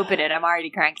as I open it, I'm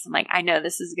already crying because I'm like, I know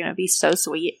this is going to be so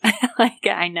sweet. Like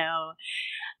I know.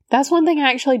 That's one thing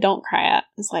I actually don't cry at.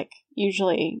 It's like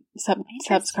usually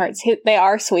subs cards. They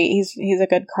are sweet. He's a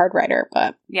good card writer,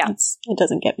 but it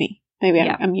doesn't get me. Maybe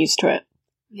I'm used to it.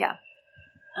 Yeah.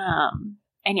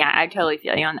 And yeah, I totally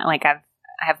feel you on that. Like I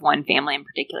have one family in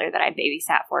particular that I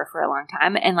babysat for a long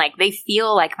time, and like they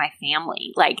feel like my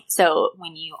family. Like so,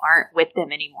 when you aren't with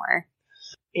them anymore,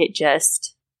 I don't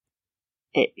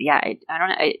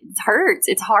know. It hurts.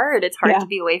 It's hard. It's hard to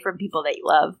be away from people that you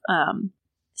love.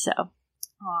 So, aw.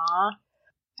 All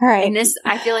right. And this,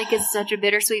 I feel like, is such a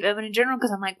bittersweet moment in general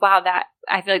because I'm like, wow,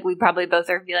 I feel like we probably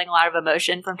both are feeling a lot of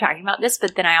emotion from talking about this,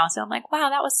 but then I also am like, wow,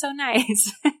 that was so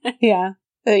nice. Yeah.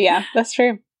 Yeah, that's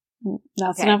true.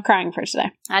 That's enough crying for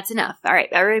today. That's enough. All right.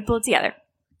 Everybody pull it together.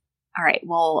 All right.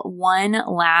 Well, one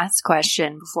last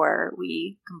question before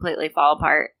we completely fall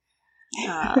apart.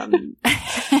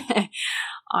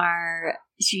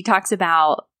 She talks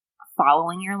about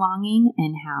following your longing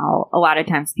and how a lot of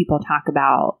times people talk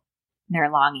about their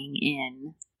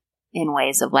longing in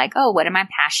ways of like, oh, what am I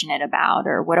passionate about?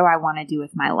 Or what do I want to do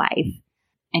with my life?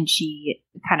 And she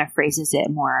kind of phrases it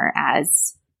more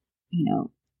as, you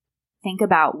know, think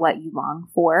about what you long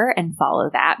for and follow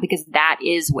that, because that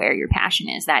is where your passion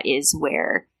is. That is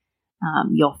where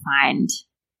you'll find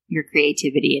your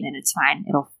creativity, and then it's fine.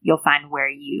 You'll find where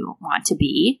you want to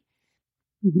be.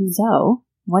 Mm-hmm. So,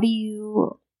 what do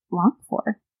you long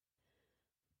for?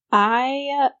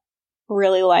 I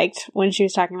really liked when she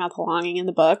was talking about the longing in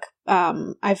the book.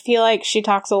 I feel like she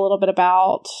talks a little bit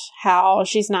about how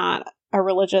she's not a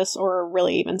religious or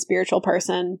really even spiritual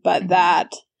person, but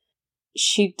that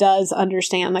she does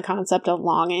understand the concept of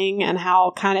longing, and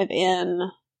how kind of in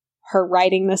her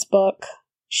writing this book,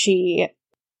 she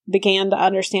began to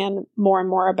understand more and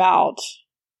more about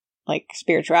like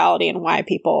spirituality and why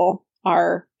people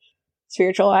are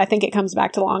spiritual. I think it comes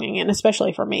back to longing, and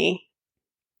especially for me,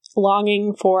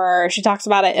 longing for, she talks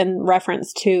about it in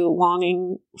reference to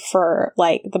longing for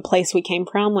like the place we came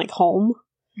from, like home.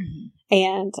 Mm-hmm.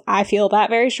 And I feel that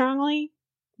very strongly.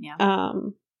 Yeah.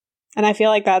 And I feel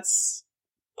like that's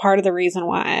part of the reason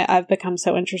why I've become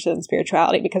so interested in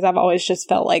spirituality, because I've always just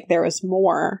felt like there was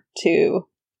more to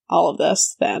all of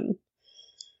this than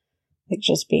like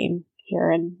just being here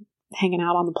and hanging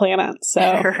out on the planet. So,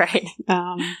 right.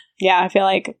 Yeah, I feel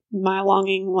like my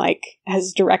longing like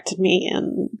has directed me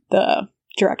in the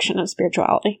direction of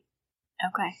spirituality.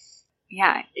 Okay.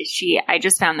 Yeah. I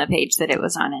just found the page that it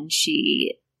was on, and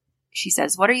she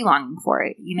says, what are you longing for?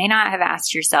 You may not have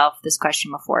asked yourself this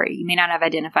question before. You may not have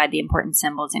identified the important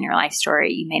symbols in your life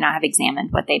story. You may not have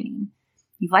examined what they mean.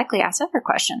 You've likely asked other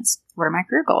questions. What are my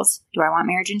career goals? Do I want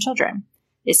marriage and children?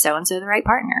 Is so-and-so the right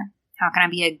partner? How can I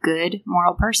be a good,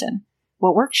 moral person?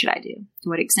 What work should I do? To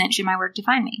what extent should my work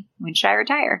define me? When should I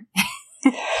retire?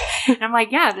 And I'm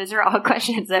like, yeah, those are all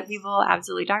questions that people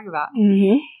absolutely talk about.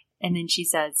 Mm-hmm. And then she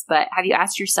says, but have you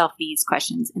asked yourself these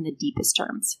questions in the deepest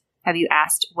terms? Have you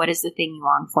asked, what is the thing you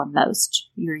long for most?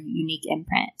 Your unique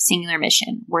imprint, singular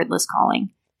mission, wordless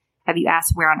calling? Have you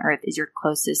asked where on earth is your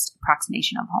closest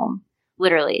approximation of home?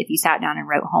 Literally, if you sat down and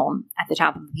wrote home at the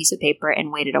top of a piece of paper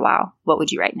and waited a while, what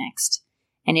would you write next?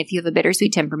 And if you have a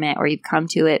bittersweet temperament, or you've come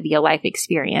to it via life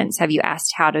experience, have you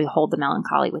asked how to hold the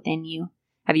melancholy within you?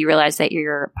 Have you realized that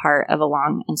you're part of a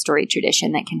long and storied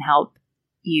tradition that can help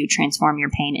you transform your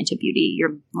pain into beauty,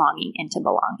 your longing into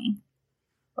belonging?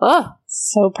 Oh,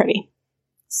 so pretty.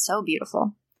 So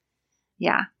beautiful.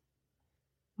 Yeah.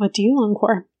 What do you long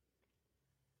for?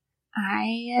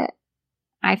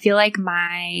 I feel like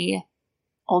my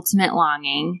ultimate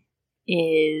longing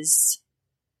is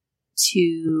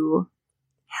to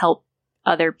help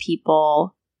other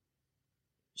people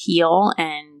heal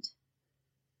and,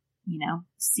 you know,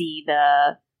 see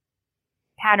the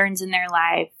patterns in their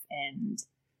life and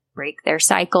break their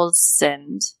cycles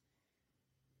and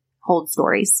hold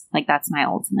stories. Like that's my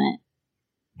ultimate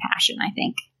passion, I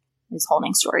think, is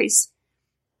holding stories.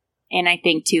 And I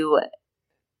think too,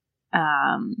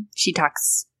 she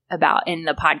talks about in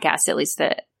the podcast, at least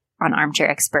on Armchair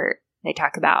Expert, they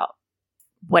talk about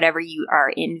whatever you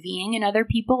are envying in other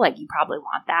people, like you probably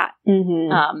want that.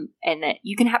 Mm-hmm. And that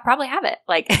you can probably have it.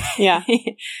 Like, Yeah.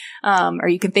 or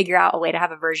you can figure out a way to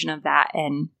have a version of that.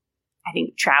 And I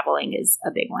think traveling is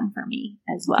a big one for me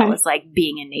as well. Okay. It's like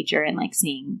being in nature and like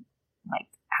seeing like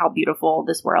how beautiful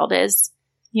this world is.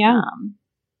 Yeah.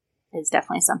 Is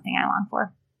definitely something I long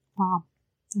for. Wow.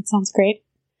 That sounds great.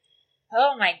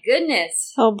 Oh my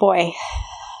goodness. Oh boy.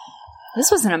 This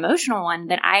was an emotional one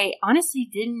that I honestly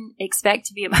didn't expect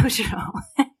to be emotional.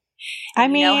 I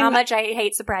mean, you know how much I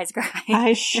hate surprise crying.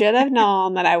 I should have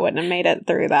known that I wouldn't have made it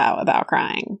through that without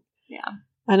crying. Yeah.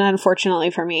 And unfortunately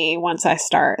for me, once I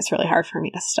start, it's really hard for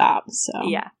me to stop. So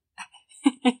yeah.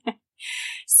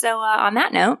 So on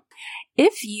that note,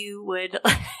 if you would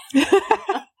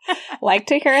like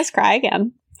to hear us cry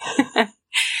again,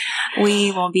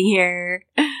 we will be here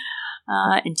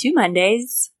in 2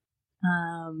 Mondays.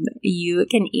 You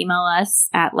can email us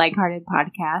at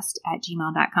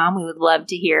likeheartedpodcast@gmail.com. We would love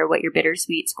to hear what your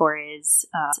bittersweet score is,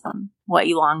 what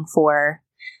you long for,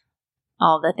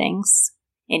 all the things,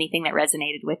 anything that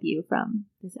resonated with you from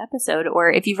this episode,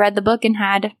 or if you've read the book and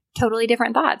had totally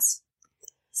different thoughts,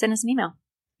 send us an email.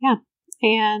 Yeah.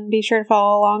 And be sure to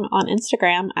follow along on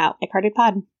Instagram at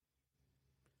likeheartedpod.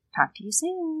 Talk to you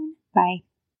soon. Bye.